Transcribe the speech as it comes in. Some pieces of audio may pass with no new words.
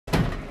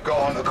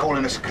on to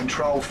calling us a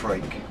control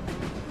freak.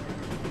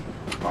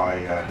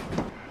 I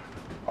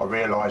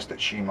realised that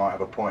she might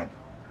have a point.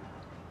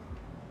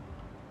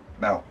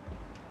 Mel.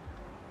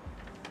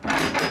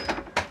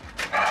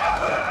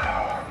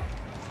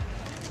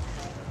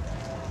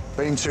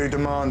 Been too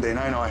demanding,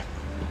 ain't I?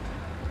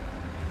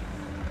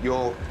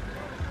 Of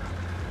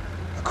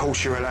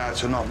course you're allowed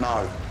to not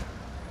know.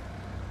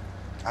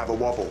 Have a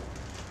wobble.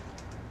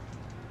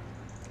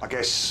 I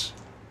guess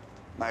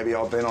maybe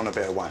I've been on a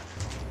bit of one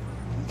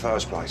in the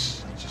first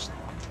place.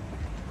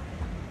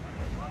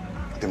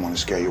 I didn't want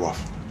to scare you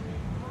off.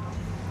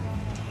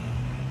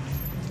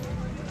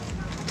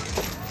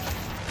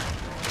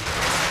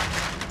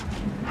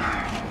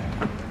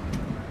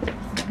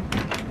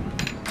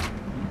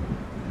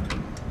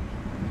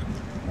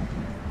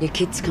 Your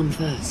kids come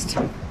first.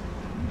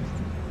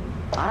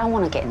 I don't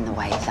want to get in the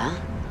way of that.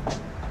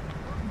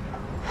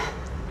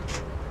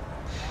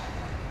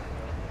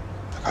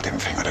 I didn't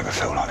think I'd ever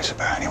feel like this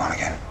about anyone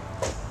again.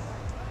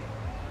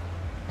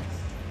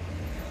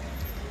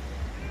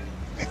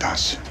 It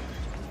does.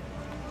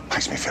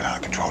 Makes me feel out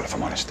of control, if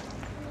I'm honest.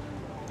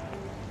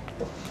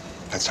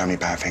 I've had so many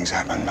bad things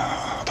happen,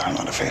 I don't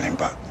like the feeling,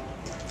 but...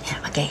 Yeah,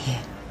 I get you.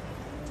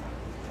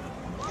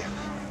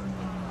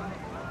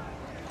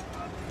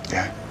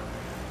 Yeah?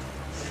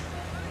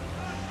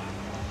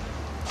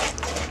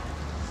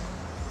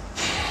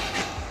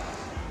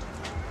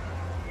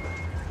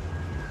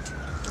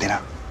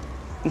 Dinner?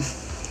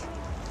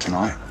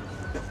 Tonight?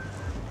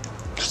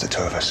 Just the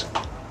two of us?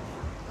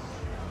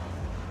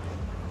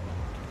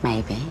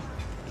 Maybe.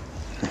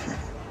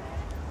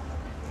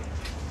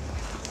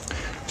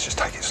 Let's just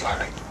take it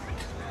slowly.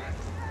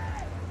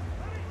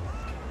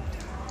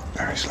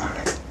 Very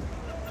slowly.